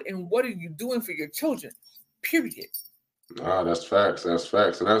to it. And what are you doing for your children? Period. That's facts. That's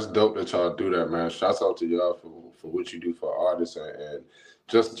facts. And that's dope that y'all do that, man. Shouts out to y'all for what you do for artists and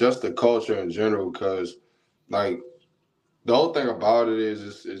just the culture in general. Because, like, the whole thing about it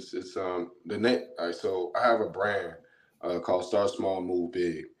is it's the name. Right, so I have a brand called Start Small, Move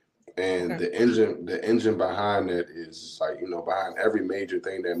Big. And the engine behind that is like, behind every major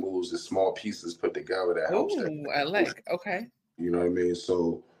thing that moves is small pieces put together that helps. I like. Okay. You know what I mean?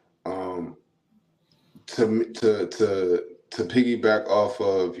 So, to piggyback off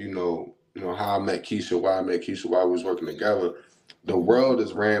of how I met Keisha, why we was working together. The world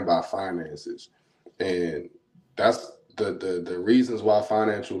is ran by finances, and that's the reasons why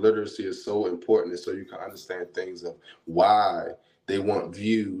financial literacy is so important, is so you can understand things of why they want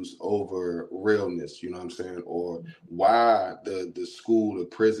views over realness, you know what I'm saying? Or why the school to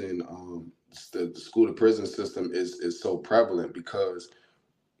prison the school to prison system is so prevalent, because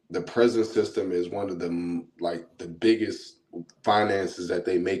the prison system is one of the biggest finances that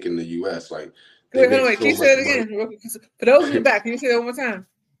they make in the US. Like, They Wait, make can you so say much it money. again? For those in the back, can you say that one more time?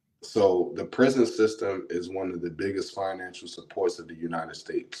 So the prison system is one of the biggest financial supports of the United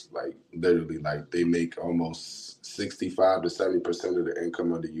States. Like literally, like they make almost 65 to 70% of the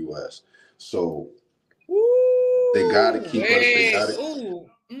income of the U.S. So they got to keep us. They got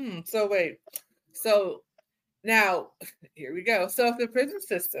to. So wait. So now here we go. So if the prison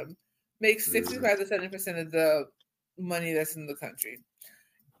system makes 65 to 70% of the money that's in the country,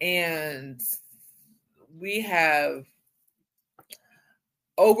 and we have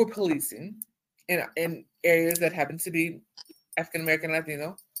over policing in areas that happen to be African American,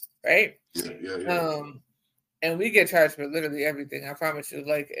 Latino, right? Yeah. And we get charged for literally everything. I promise you.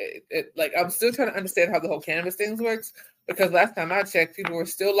 Like like I'm still trying to understand how the whole cannabis thing works, because last time I checked, people were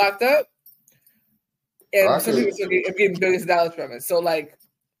still locked up, and some people still getting billions of dollars from it. So like,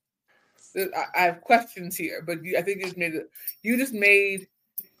 I have questions here, but I think you just made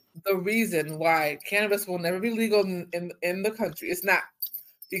the reason why cannabis will never be legal in the country. It's not,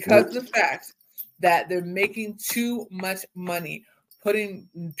 because of the fact that they're making too much money putting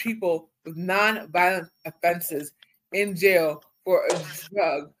people with non-violent offenses in jail for a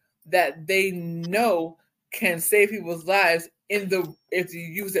drug that they know can save people's lives if you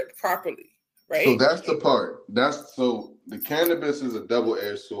use it properly, right? So that's the part. So the cannabis is a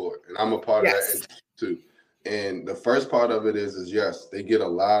double-edged sword, and I'm a part of that industry too. And the first part of it is yes, they get a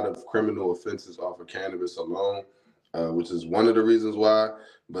lot of criminal offenses off of cannabis alone, which is one of the reasons why.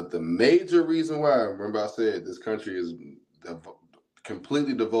 But the major reason why, remember I said this country is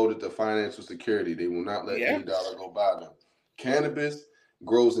completely devoted to financial security. They will not let any dollar go by them. Cannabis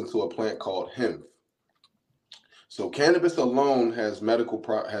grows into a plant called hemp. So cannabis alone has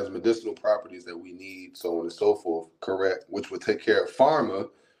medicinal properties that we need, so on and so forth, correct, which would take care of pharma,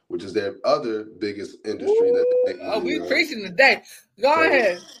 which is their other biggest industry that they make money we preaching today. Go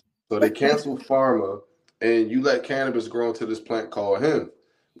ahead. So they cancel pharma, and you let cannabis grow into this plant called hemp,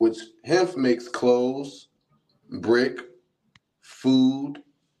 which hemp makes clothes, brick, food.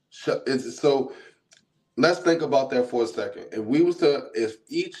 So let's think about that for a second. If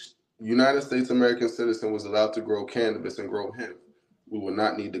each United States American citizen was allowed to grow cannabis and grow hemp, we would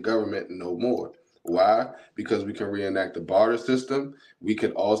not need the government no more. Why? Because we can reenact the barter system. We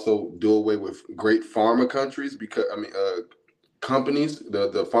could also do away with great pharma countries companies.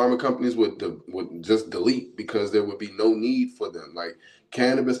 The pharma companies would just delete, because there would be no need for them. Like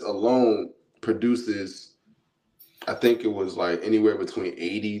cannabis alone produces, I think it was like anywhere between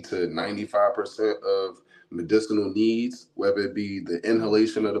 80 to 95% of medicinal needs, whether it be the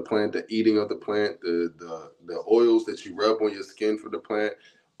inhalation of the plant, the eating of the plant, the oils that you rub on your skin for the plant.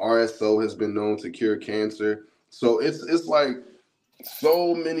 RSO has been known to cure cancer. So it's like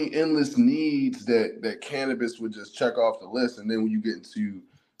so many endless needs that cannabis would just check off the list. And then when you get into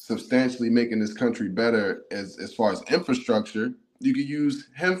substantially making this country better as far as infrastructure, you could use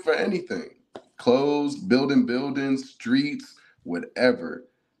hemp for anything. Clothes, building buildings, streets, whatever.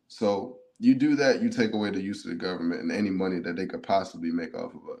 So you do that, you take away the use of the government and any money that they could possibly make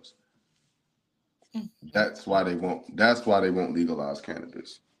off of us. That's why they won't legalize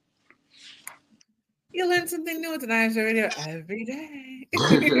cannabis. You learn something new with Danaya Azure Radio every day.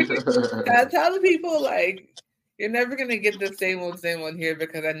 I tell the people, like, you're never gonna get the same one here,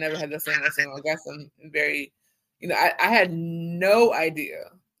 because I never had the same old. I got some very, I had no idea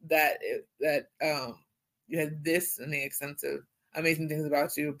that you had this many extensive, amazing things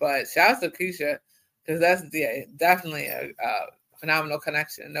about you. But shout out to Keisha, because that's definitely a phenomenal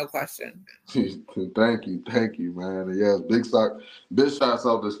connection, no question. Thank you, man. Yes, big shots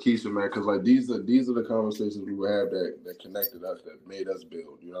out to Keisha, man, because like these are the conversations we would have that connected us, that made us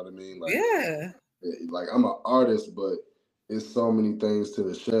build. You know what I mean? Like, like I'm an artist, but it's so many things to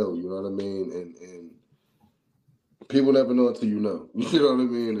the show. You know what I mean? And people never know until you know. You know what I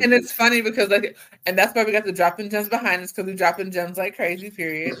mean? And it's funny because and that's why we got the dropping gems behind us, because we dropping gems like crazy.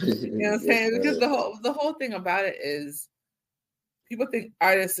 Period. You know what I'm saying? Because the whole thing about it is, people think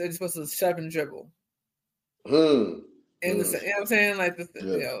artists are supposed to shove and dribble. And you know what I'm saying? Like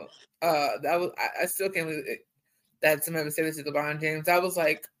that was I still can't believe it, that somebody was saying this to LeBron James. I was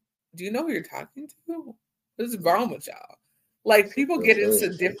like, do you know who you're talking to? What is wrong with y'all? Like, people get into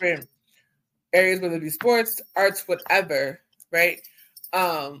different areas, whether it be sports, arts, whatever, right?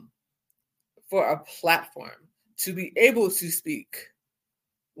 For a platform to be able to speak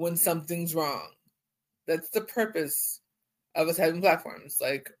when something's wrong. That's the purpose of us having platforms.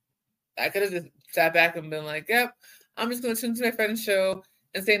 Like, I could have just sat back and been like, yep, I'm just going to tune to my friend's show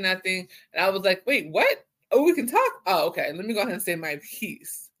and say nothing. And I was like, wait, what? Oh, we can talk? Oh, okay. Let me go ahead and say my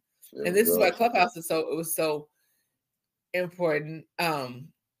piece. And this is why Clubhouse is so important.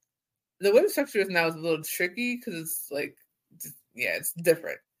 the way the structure is now is a little tricky because it's like, it's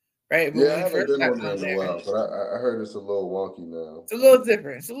different, right? But Yeah, when I we haven't first been got on there on in a there, while, but I heard it's a little wonky now. it's a little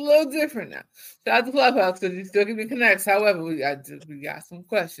different. It's a little different now. Shout out to Clubhouse because you still can be connects. However, we got some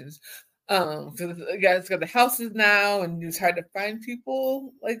questions. Because it's got the houses now, and it's hard to find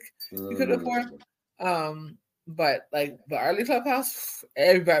people like you could before. But like the early Clubhouse,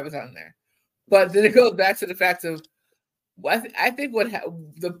 everybody was on there. But then it goes back to the fact of, I think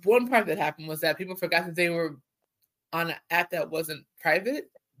the one part that happened was that people forgot that they were on an app that wasn't private.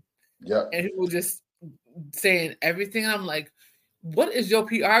 Yeah. And people were just saying everything. I'm like, what is your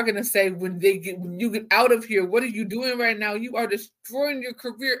PR gonna say when you get out of here? What are you doing right now? You are destroying your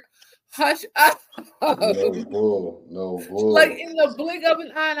career. Hush up. No bull. Like in the blink of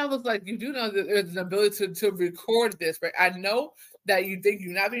an eye, and I was like, you do know that there's an ability to record this, right? I know that you think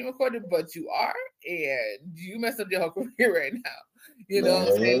you're not being recorded, but you are, and you messed up your whole career right now. You know what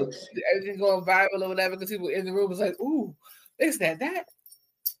I'm saying? Everything's going viral or whatever, because people in the room was like, ooh, they said that.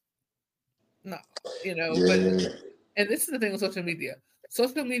 No, but and this is the thing with social media.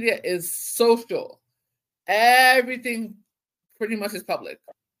 Social media is social. Everything pretty much is public.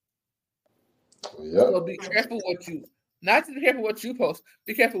 Yep. So be careful not to be careful what you post.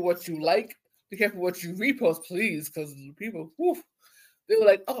 Be careful what you like. Be careful what you repost, please, because people, they were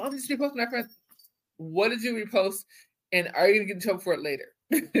like, "Oh, I'm just reposting my friends." What did you repost, and are you gonna get in trouble for it later?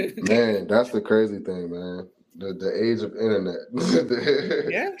 Man, that's the crazy thing, man. The age of internet.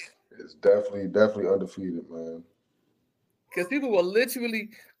 Yeah, it's definitely undefeated, man. Because people will literally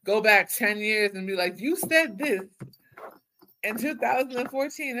go back 10 years and be like, "You said this in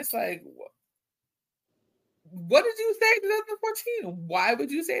 2014." It's like, what did you say in 2014? Why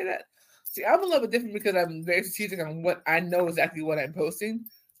would you say that? See, I'm a little bit different because I'm very strategic on what I know exactly what I'm posting.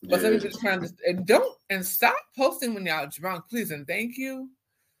 But some people just trying to and stop posting when y'all drunk, please and thank you.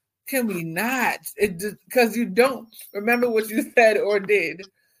 Can we not? Because you don't remember what you said or did,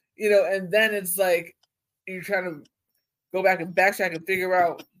 and then it's like you're trying to go back and backtrack and figure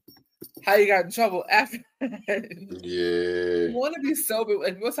out how you got in trouble after. You want to be sober.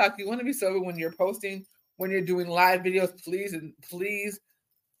 Like we'll talk, you want to be sober when you're posting, when you're doing live videos, please.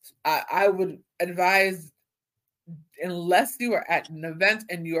 I would advise, unless you are at an event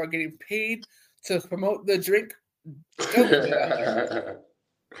and you are getting paid to promote the drink, don't do that.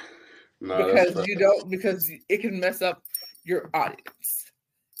 Because it can mess up your audience.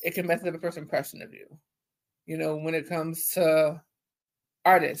 It can mess up a first impression of you. When it comes to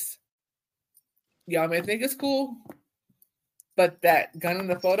artists, y'all may think it's cool, but that gun in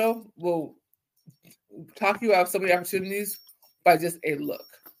the photo will talk you out of so many opportunities by just a look.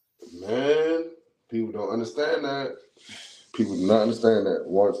 Man, people don't understand that. People do not understand that.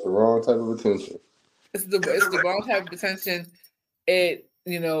 Wants the wrong type of attention. It's the wrong type of attention. And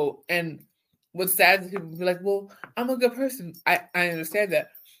what's sad is people be like, well, I'm a good person. I understand that.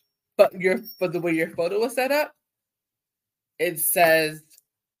 But the way your photo was set up, it says,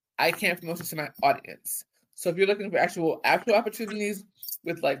 I can't promote this to my audience. So if you're looking for actual opportunities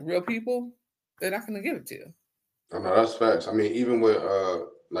with like real people, they're not going to give it to you. I know that's facts. I mean, even with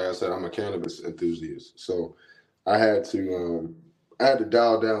like I said, I'm a cannabis enthusiast, so I had to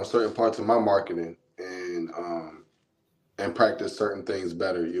dial down certain parts of my marketing and practice certain things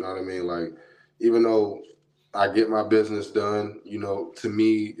better. You know what I mean? Like, even though I get my business done, to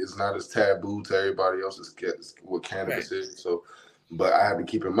me, it's not as taboo to everybody else as what cannabis is. So, but I have to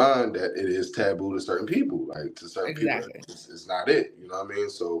keep in mind that it is taboo to certain people. Like, to certain people, it's not it. You know what I mean?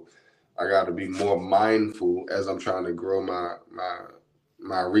 So I got to be more mindful as I'm trying to grow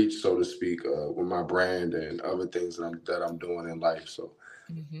my reach, so to speak, with my brand and other things that I'm doing in life. So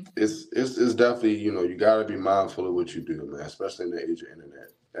it's definitely, you got to be mindful of what you do, man. Especially in the age of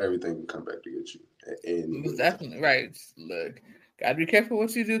internet, everything can come back to get you. Definitely right. Look, gotta be careful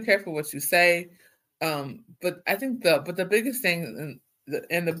what you do, careful what you say. But I think the biggest thing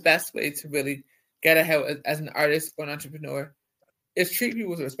and the best way to really get ahead as an artist or an entrepreneur is treat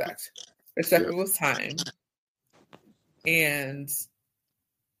people with respect people's time, and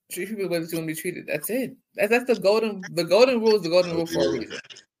treat people the way that you want to be treated. That's it. That's the golden rule is the golden rule for a reason.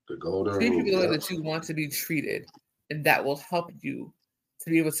 The golden rule. Treat people the way that you want to be treated, and that will help you to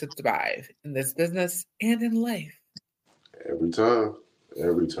be able to thrive in this business and in life. Every time.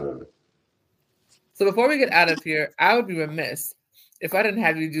 So before we get out of here, I would be remiss if I didn't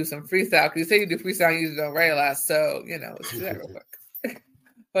have you do some freestyle, because you say you do freestyle, you don't realize. So, let's do that real quick.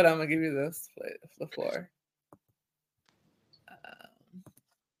 But I'm going to give you the floor.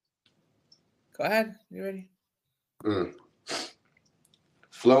 Go ahead. You ready?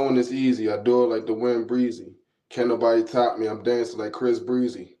 Flowing is easy. I do it like the wind breezy. Can't nobody top me. I'm dancing like Chris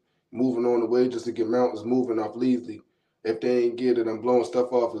Breezy. Moving on the way just to get mountains moving off Leafly. If they ain't get it, I'm blowing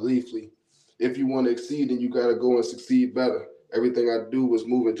stuff off of Leafly. If you want to exceed, then you got to go and succeed better. Everything I do was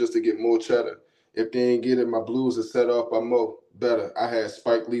moving just to get more cheddar. If they ain't get it, my blues are set off by Mo. Better. I had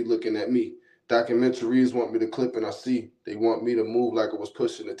Spike Lee looking at me. Documentaries want me to clip and I see. They want me to move like I was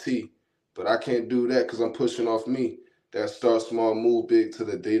pushing a T. But I can't do that because I'm pushing off me. That start small, move big to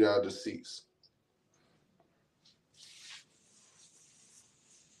the date I deceased.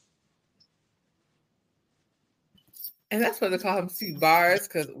 And that's what they call him, CBarz,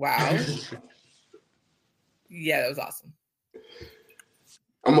 because wow. Yeah, that was awesome.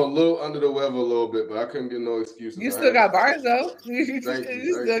 I'm a little under the weather a little bit, but I couldn't get no excuses. You still got bars though. You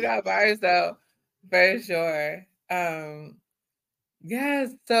still got bars though, for sure. Yeah.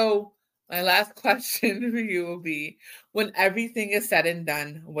 So my last question for you will be: when everything is said and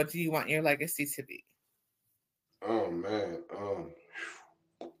done, what do you want your legacy to be? Oh man,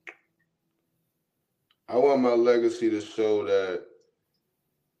 I want my legacy to show that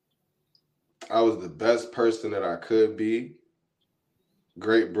I was the best person that I could be.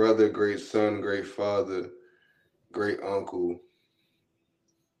 Great brother, great son, great father, great uncle.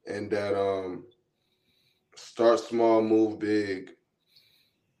 And that start small, move big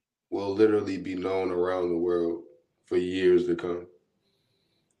will literally be known around the world for years to come.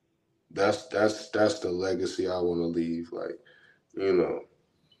 That's the legacy I want to leave. Like, you know,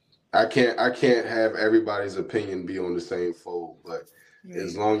 I can't have everybody's opinion be on the same fold, but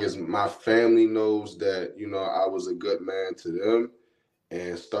as long as my family knows that, you know, I was a good man to them,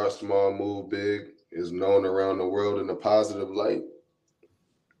 and start small, move big is known around the world in a positive light,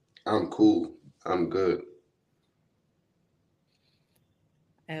 I'm cool. I'm good.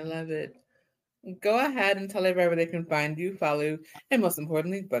 I love it. Go ahead and tell everybody where they can find you, follow you, and most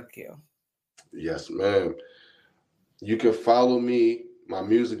importantly, book you. Yes, ma'am. You can follow me, my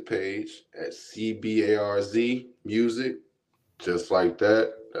music page at CBarz Music, just like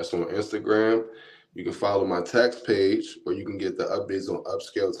that. That's on Instagram. You can follow my tax page where you can get the updates on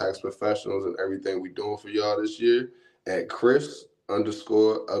upscale tax professionals and everything we're doing for y'all this year at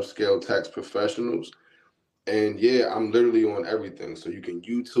Chris_upscale tax professionals. And yeah, I'm literally on everything. So you can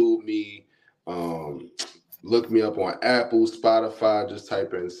YouTube me, look me up on Apple, Spotify, just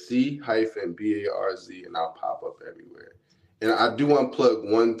type in C-BARZ and I'll pop up everywhere. And I do want to plug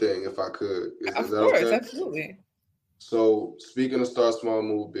one thing if I could. Of course, okay? Absolutely. So speaking of Start Small,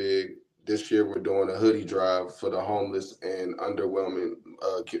 Move Big, this year we're doing a hoodie drive for the homeless and underwhelming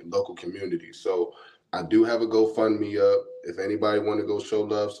local communities. So I do have a GoFundMe up. If anybody want to go show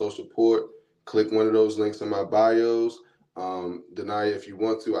love, show support, click one of those links in my bios. Danaya, if you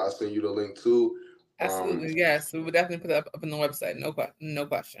want to, I'll send you the link too. Absolutely, yes. We would definitely put that up on the website. No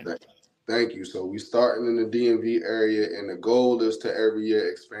question. Thank you. So we starting in the DMV area, and the goal is to every year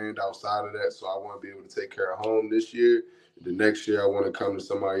expand outside of that. So I want to be able to take care of home this year. The next year, I want to come to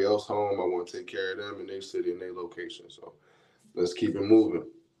somebody else's home. I want to take care of them in their city and their location. So let's keep it moving.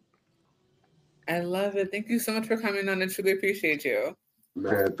 I love it. Thank you so much for coming on. I truly appreciate you.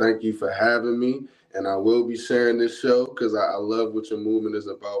 Man, thank you for having me. And I will be sharing this show because I love what your movement is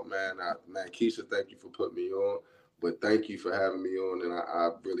about, man. Man, Keisha, thank you for putting me on. But thank you for having me on, and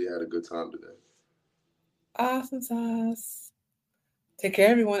I really had a good time today. Awesome sauce. Take care,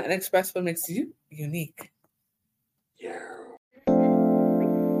 everyone, and express what makes you unique. Yeah.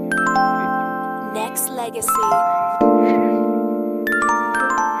 Next Legacy.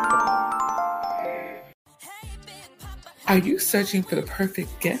 Are you searching for the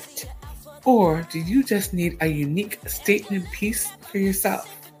perfect gift? Or do you just need a unique statement piece for yourself?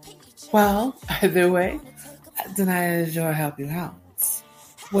 Well, either way, Danaya Azure will help you out.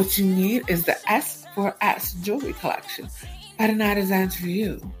 What you need is the S4S jewelry collection by Danaya Designs for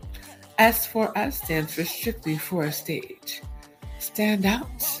You. S4S stands for strictly for a stage. Stand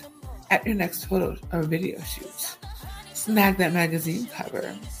out at your next photo or video shoot. Snag that magazine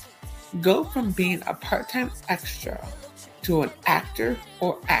cover. Go from being a part-time extra to an actor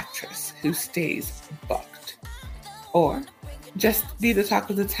or actress who stays booked. Or just be the talk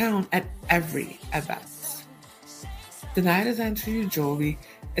of the town at every event. Danaya Designs for You jewelry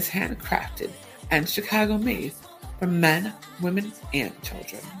is handcrafted and Chicago made for men, women, and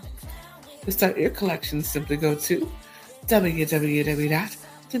children. To start your collection, simply go to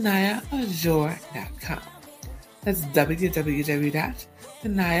www.danayaazure.com. That's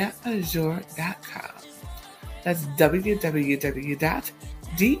www.danayaazure.com. That's www.danayaazure.com.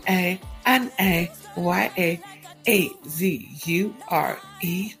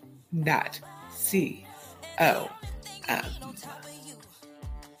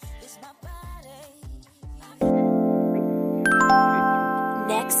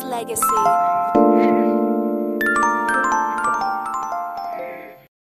 Next legacy.